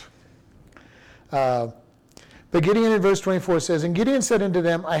find out. But Gideon in verse 24 says, and Gideon said unto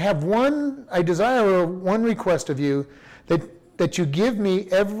them, I desire one request of you, that you give me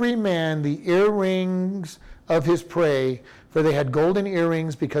every man the earrings of his prey, for they had golden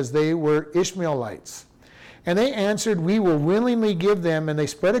earrings because they were Ishmaelites. And they answered, we will willingly give them. And they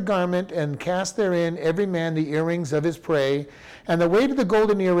spread a garment and cast therein every man the earrings of his prey. And the weight of the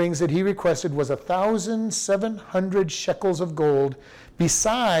golden earrings that he requested was 1,700 shekels of gold,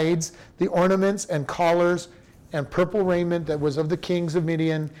 besides the ornaments and collars and purple raiment that was of the kings of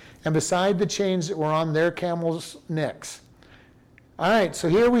Midian, and beside the chains that were on their camels' necks. All right, so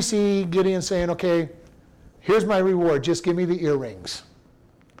here we see Gideon saying, okay, here's my reward. Just give me the earrings.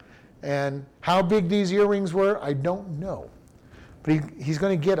 And how big these earrings were, I don't know. But he's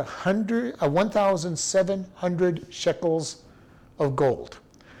going to get 1,700 shekels of gold.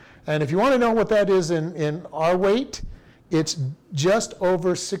 And if you want to know what that is in our weight, it's just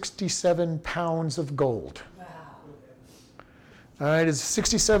over 67 pounds of gold. Wow. All right, it's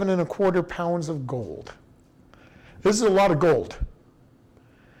 67 and a quarter pounds of gold. This is a lot of gold.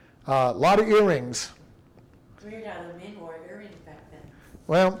 A lot of earrings. Weird how the men wore earrings back then.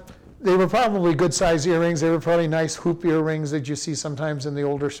 Well, they were probably good-sized earrings. They were probably nice hoop earrings that you see sometimes in the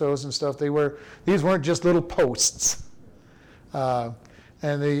older shows and stuff. These weren't just little posts.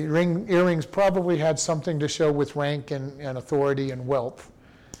 And the earrings probably had something to show with rank and authority and wealth.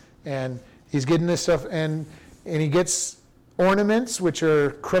 And he's getting this stuff, and he gets ornaments, which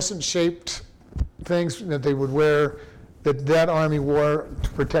are crescent-shaped things that they would wear, that army wore to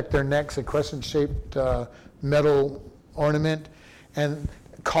protect their necks, a crescent-shaped metal ornament, and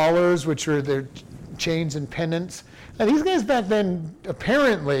collars, which are their chains and pendants. Now, these guys back then,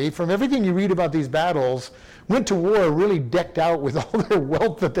 apparently, from everything you read about these battles, went to war really decked out with all their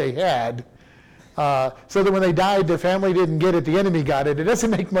wealth that they had, so that when they died, their family didn't get it, the enemy got it. It doesn't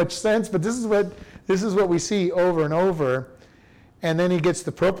make much sense, but this is what we see over and over. And then he gets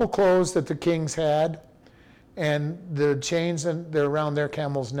the purple clothes that the kings had, and the chains they're around their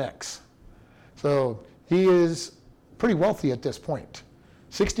camels' necks. So he is pretty wealthy at this point.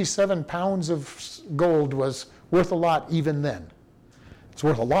 67 pounds of gold was worth a lot even then. It's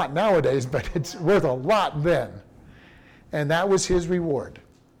worth a lot nowadays, but it's worth a lot then. And that was his reward.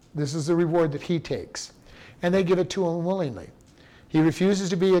 This is the reward that he takes. And they give it to him willingly. He refuses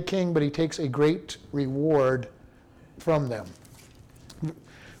to be a king, but he takes a great reward from them.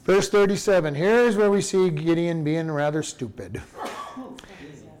 Verse 37, here's where we see Gideon being rather stupid.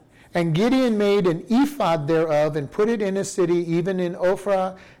 And Gideon made an ephod thereof and put it in a city, even in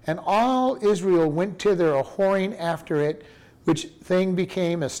Ophrah, and all Israel went thither a whoring after it, which thing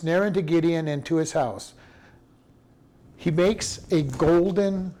became a snare unto Gideon and to his house. He makes a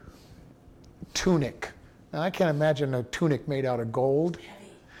golden tunic. Now, I can't imagine a tunic made out of gold.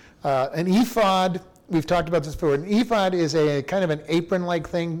 An ephod, we've talked about this before. An ephod is a kind of an apron-like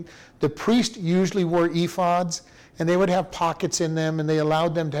thing. The priest usually wore ephods, and they would have pockets in them, and they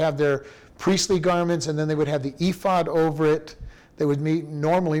allowed them to have their priestly garments, and then they would have the ephod over it that would be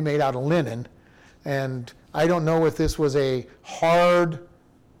normally made out of linen. And I don't know if this was a hard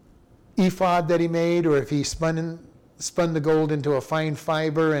ephod that he made, or if he spun the gold into a fine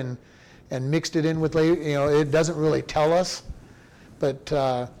fiber and mixed it in with, it doesn't really tell us.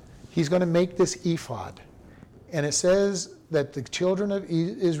 But he's going to make this ephod. And it says that the children of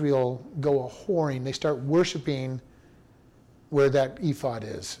Israel go a-whoring. They start worshiping where that ephod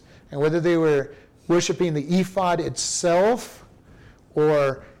is. And whether they were worshiping the ephod itself,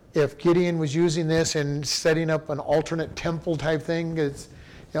 or if Gideon was using this and setting up an alternate temple type thing,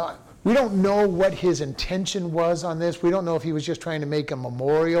 we don't know what his intention was on this. We don't know if he was just trying to make a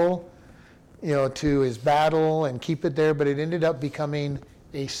memorial, to his battle and keep it there, but it ended up becoming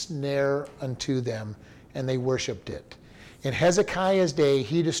a snare unto them, and they worshiped it. In Hezekiah's day,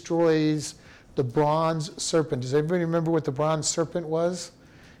 he destroys the bronze serpent. Does everybody remember what the bronze serpent was?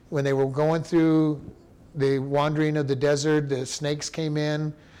 When they were going through the wandering of the desert, the snakes came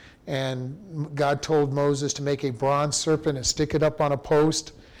in, and God told Moses to make a bronze serpent and stick it up on a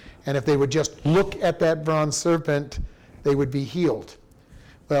post, and if they would just look at that bronze serpent, they would be healed.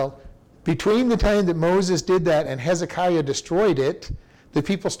 Well, between the time that Moses did that and Hezekiah destroyed it, the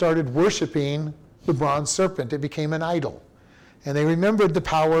people started worshiping the bronze serpent. It became an idol. And they remembered the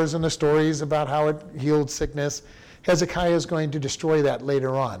powers and the stories about how it healed sickness. Hezekiah is going to destroy that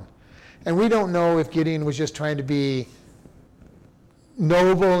later on. And we don't know if Gideon was just trying to be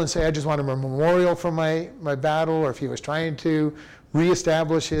noble and say, I just want a memorial for my battle, or if he was trying to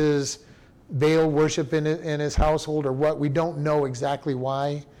reestablish his Baal worship in his household, or what. We don't know exactly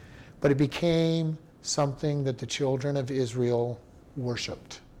why. But it became something that the children of Israel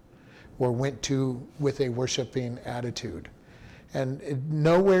worshipped, or went to with a worshiping attitude. And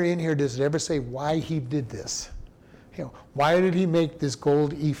nowhere in here does it ever say why he did this. Why did he make this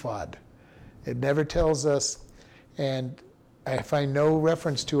gold ephod? It never tells us, and I find no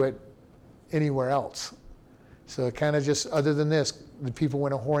reference to it anywhere else. So it kind of just, other than this, the people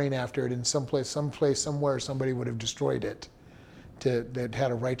went a-whoring after it in someplace, somewhere, somebody would have destroyed it that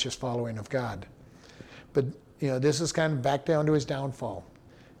had a righteous following of God. But this is kind of back down to his downfall.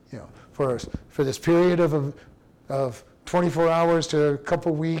 For this period of 24 hours to a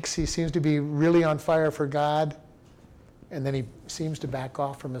couple weeks, he seems to be really on fire for God, and then he seems to back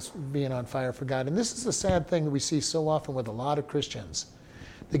off from being on fire for God. And this is a sad thing that we see so often with a lot of Christians.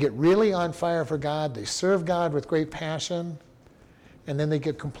 They get really on fire for God, they serve God with great passion, and then they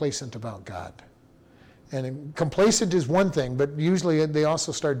get complacent about God. And complacent is one thing, but usually they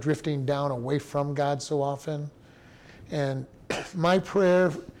also start drifting down away from God so often. And my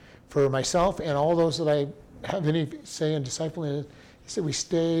prayer for myself and all those that I have any say in discipling is that we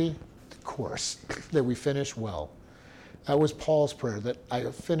stay the course, that we finish well. That was Paul's prayer, that I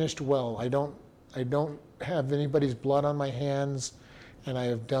have finished well. I don't have anybody's blood on my hands, and I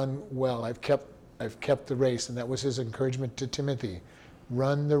have done well. I've kept the race, and that was his encouragement to Timothy.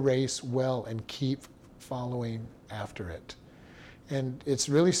 Run the race well and keep following after it. And it's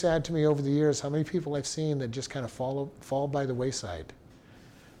really sad to me over the years how many people I've seen that just kind of fall by the wayside.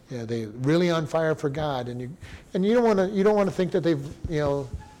 Yeah, they're really on fire for God, and you don't want to think that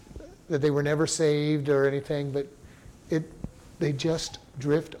that they were never saved or anything, but they just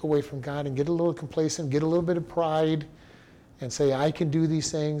drift away from God and get a little complacent, get a little bit of pride, and say, I can do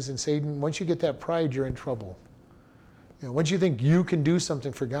these things. And Satan, once you get that pride, you're in trouble. Once you think you can do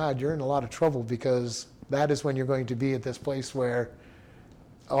something for God, you're in a lot of trouble, because that is when you're going to be at this place where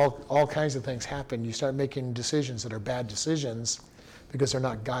all kinds of things happen. You start making decisions that are bad decisions because they're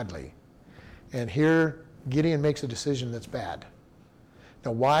not godly. And here, Gideon makes a decision that's bad.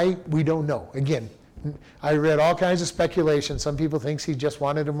 Now, why? We don't know. Again, I read all kinds of speculation. Some people think he just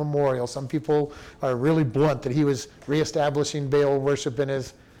wanted a memorial. Some people are really blunt that he was reestablishing Baal worship in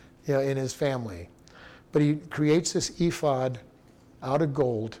his family. But he creates this ephod out of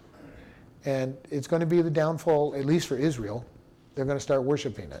gold, and it's going to be the downfall, at least for Israel. They're going to start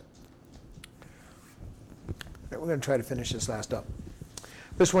worshiping it. We're going to try to finish this last up.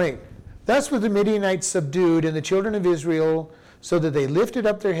 Verse 28. Thus were the Midianites subdued, and the children of Israel, so that they lifted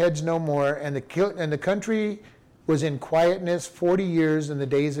up their heads no more, and the country was in quietness 40 years in the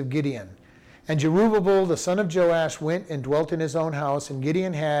days of Gideon. And Jerubbaal, the son of Joash, went and dwelt in his own house, and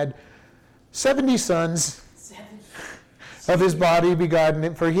Gideon had 70 sons of his body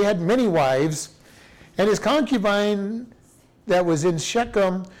begotten, for he had many wives. And his concubine that was in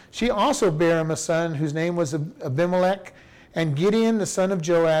Shechem, she also bare him a son, whose name was Abimelech. And Gideon, the son of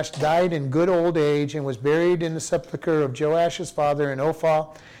Joash, died in good old age, and was buried in the sepulchre of Joash's father in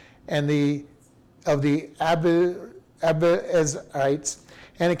Ophrah, and of the Abiezrites.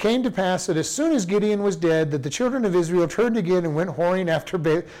 And it came to pass that as soon as Gideon was dead, that the children of Israel turned again and went whoring after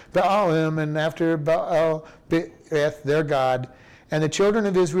Baalim and after Baal-Berith, their god. And the children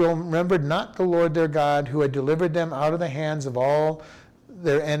of Israel remembered not the Lord their God, who had delivered them out of the hands of all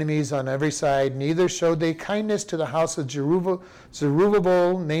their enemies on every side. Neither showed they kindness to the house of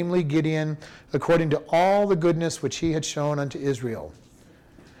Zerubbabel, namely Gideon, according to all the goodness which he had shown unto Israel.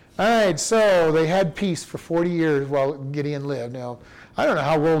 All right, so they had peace for 40 years while Gideon lived. Now, I don't know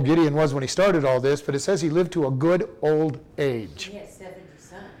how old Gideon was when he started all this, but it says he lived to a good old age. He had 70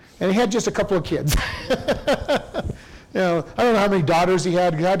 sons. And he had just a couple of kids. I don't know how many daughters he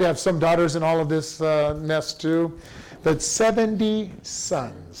had. He had to have some daughters in all of this mess too. But 70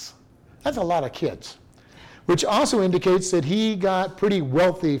 sons. That's a lot of kids. Which also indicates that he got pretty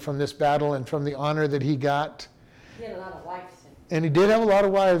wealthy from this battle and from the honor that he got. He had a lot of wives. And he did have a lot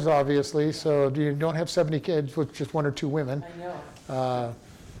of wives, obviously, so you don't have 70 kids with just one or two women. I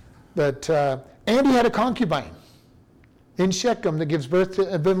know. And he had a concubine in Shechem that gives birth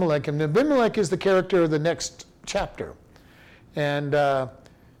to Abimelech. And Abimelech is the character of the next chapter.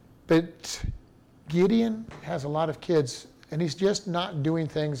 But Gideon has a lot of kids, and he's just not doing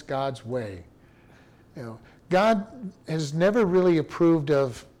things God's way. God has never really approved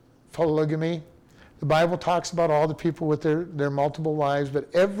of polygamy. The Bible talks about all the people with their multiple wives,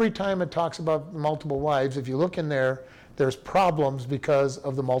 but every time it talks about multiple wives, if you look in there, there's problems because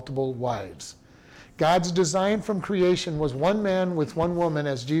of the multiple wives. God's design from creation was one man with one woman,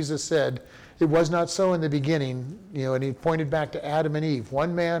 as Jesus said. It was not so in the beginning, and he pointed back to Adam and Eve.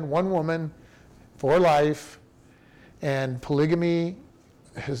 One man, one woman, for life. And polygamy,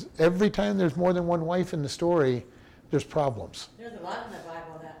 every time there's more than one wife in the story, there's problems. There's a lot in the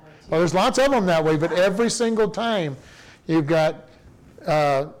Bible that way too. Well, there's lots of them that way, but every single time you've got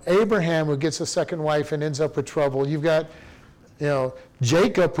Abraham who gets a second wife and ends up with trouble. You've got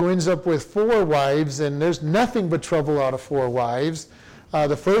Jacob who ends up with 4 wives, and there's nothing but trouble out of 4 wives.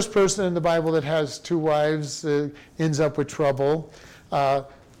 The first person in the Bible that has 2 wives ends up with trouble.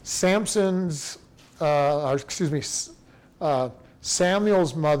 Samuel's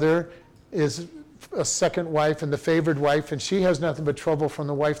mother is a second wife and the favored wife, and she has nothing but trouble from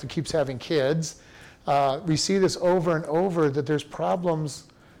the wife that keeps having kids. We see this over and over, that there's problems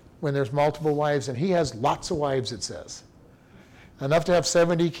when there's multiple wives, and he has lots of wives, it says. Enough to have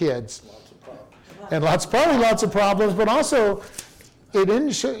 70 kids. And probably lots of problems, but also it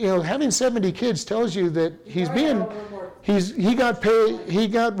didn't show, having 70 kids tells you that he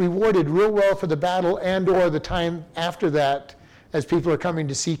got rewarded real well for the battle and or the time after that, as people are coming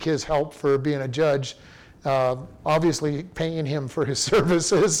to seek his help for being a judge, obviously paying him for his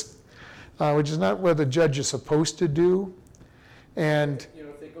services, which is not what the judge is supposed to do. And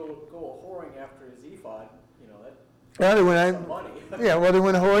if they go whoring after his ephod, that's some money. they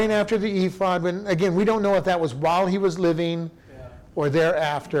went whoring after the ephod. Again, we don't know if that was while he was living or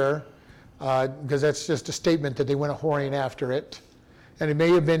thereafter, because that's just a statement that they went whoring after it. And it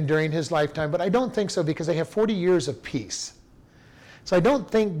may have been during his lifetime, but I don't think so, because they have 40 years of peace. So I don't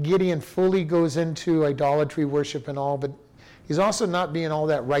think Gideon fully goes into idolatry worship and all, but he's also not being all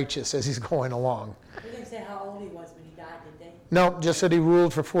that righteous as he's going along. They didn't say how old he was when he died, did they? No, just said he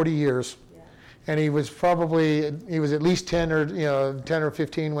ruled for 40 years. Yeah. And he was at least 10 or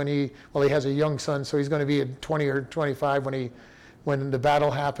 15 when he has a young son, so he's going to be at 20 or 25 when the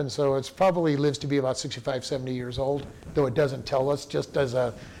battle happens. So it's probably lives to be about 65, 70 years old, though it doesn't tell us, just as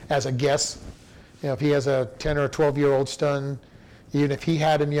a guess. If he has a 10 or 12-year-old son, even if he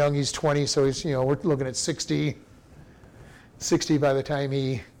had him young, he's 20, so he's, we're looking at 60 by the time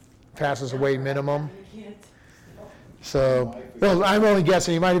he passes away minimum. So, well, I'm only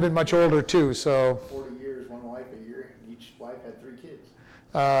guessing, he might have been much older too, so. 40 years, one wife a year, and each wife had 3 kids.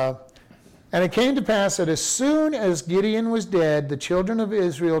 And it came to pass that as soon as Gideon was dead, the children of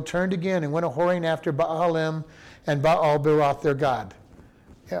Israel turned again and went a-whoring after Baalim and Baal-Beroth their god.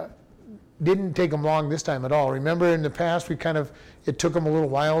 Yeah, didn't take them long this time at all. Remember in the past, it took them a little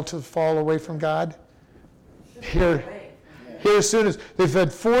while to fall away from God? Here as soon as, they've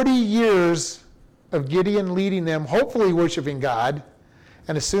had 40 years of Gideon leading them, hopefully worshiping God,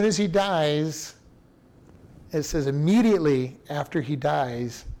 and as soon as he dies, it says immediately after he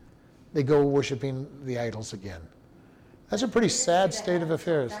dies, they go worshiping the idols again. That's a pretty sad state of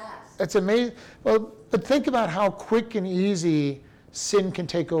affairs. That's amazing. Well, but think about how quick and easy sin can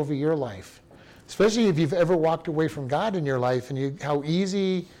take over your life, especially if you've ever walked away from God in your life, and how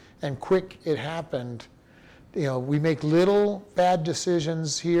easy and quick it happened. We make little bad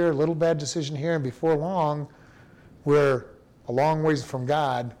decisions here, little bad decision here, and before long, we're a long ways from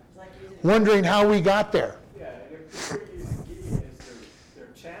God, wondering how we got there. Yeah, and they're using Gideon as their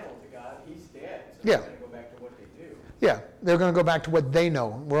channel to God. He's dead, so Yeah. they're going to go back to what they do. Yeah, they're going to go back to what they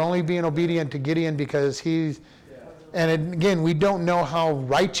know. We're only being obedient to Gideon because he's, and again, we don't know how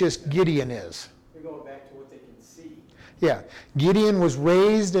righteous Gideon is. They're going back to what they can see. Yeah, Gideon was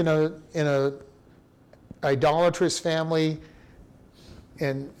raised in a idolatrous family,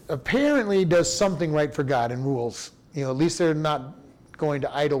 and apparently does something right for God and rules. At least they're not going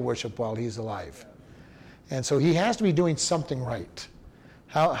to idol worship while he's alive. And so he has to be doing something right.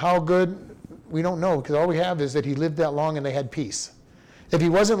 How good, we don't know, because all we have is that he lived that long and they had peace. If he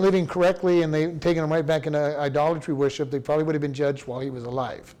wasn't living correctly and they taken him right back into idolatry worship, they probably would have been judged while he was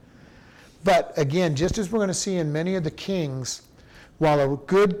alive. But again, just as we're going to see in many of the kings, while a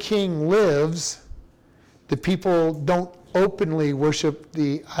good king lives, the people don't openly worship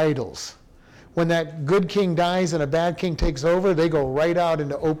the idols. When that good king dies and a bad king takes over, they go right out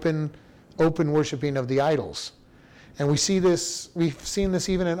into open worshiping of the idols. And we've seen this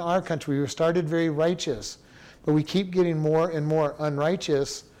even in our country. We started very righteous, but we keep getting more and more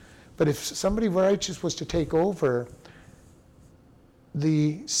unrighteous. But if somebody righteous was to take over,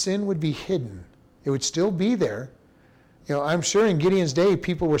 the sin would be hidden. It would still be there. I'm sure in Gideon's day,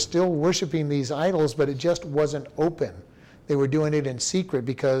 people were still worshiping these idols, but it just wasn't open. They were doing it in secret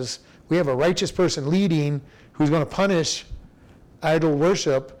because we have a righteous person leading who's going to punish idol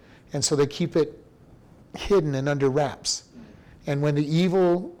worship, and so they keep it hidden and under wraps. And when the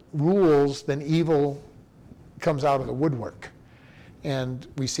evil rules, then evil comes out of the woodwork. And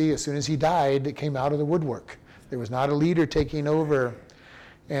we see as soon as he died, it came out of the woodwork. There was not a leader taking over.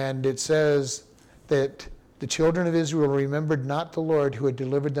 And it says that the children of Israel remembered not the Lord who had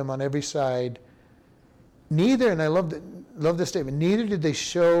delivered them on every side. Neither, and I love this statement, neither did they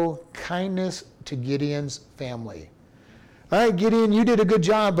show kindness to Gideon's family. All right, Gideon, you did a good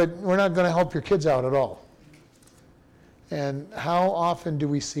job, but we're not going to help your kids out at all. And how often do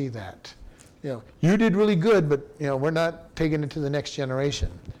we see that? You did really good, but we're not taking it to the next generation.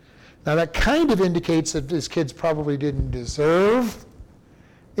 Now that kind of indicates that his kids probably didn't deserve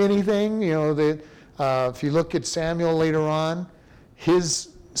anything. If you look at Samuel later on, his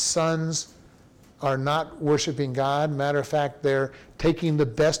sons are not worshiping God. Matter of fact, they're taking the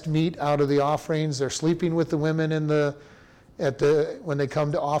best meat out of the offerings. They're sleeping with the women when they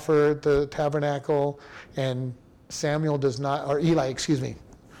come to offer at the tabernacle. And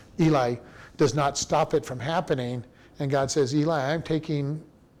Eli does not stop it from happening. And God says, Eli, I'm taking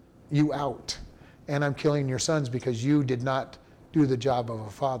you out, and I'm killing your sons because you did not do the job of a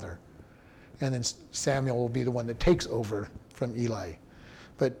father. And then Samuel will be the one that takes over from Eli.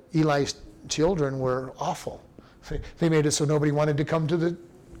 But Eli's children were awful. They made it so nobody wanted to come to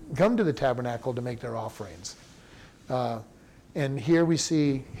the tabernacle to make their offerings. And here we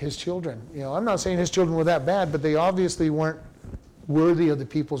see his children. I'm not saying his children were that bad, but they obviously weren't worthy of the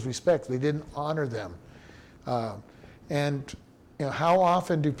people's respect. They didn't honor them. And how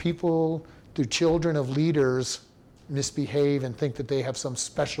often do children of leaders misbehave and think that they have some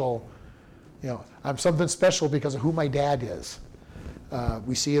special, I'm something special because of who my dad is.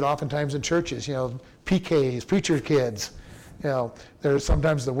 We see it oftentimes in churches, PKs, preacher kids. They're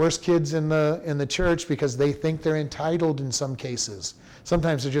sometimes the worst kids in the church because they think they're entitled in some cases.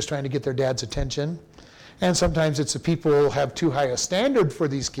 Sometimes they're just trying to get their dad's attention. And sometimes it's the people have too high a standard for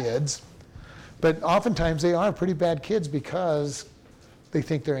these kids. But oftentimes they are pretty bad kids because they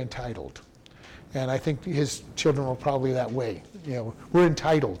think they're entitled. And I think his children were probably that way. We're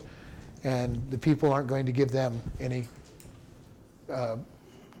entitled. And the people aren't going to give them any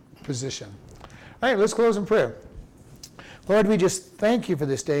position. All right, let's close in prayer. Lord, we just thank you for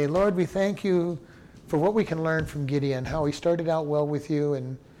this day. Lord, we thank you for what we can learn from Gideon, how he started out well with you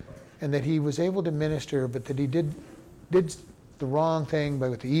and that he was able to minister, but that he did the wrong thing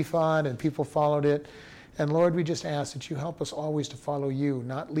with the ephod and people followed it. And Lord, we just ask that you help us always to follow you,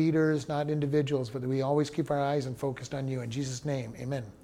 not leaders, not individuals, but that we always keep our eyes and focused on you. In Jesus' name, amen.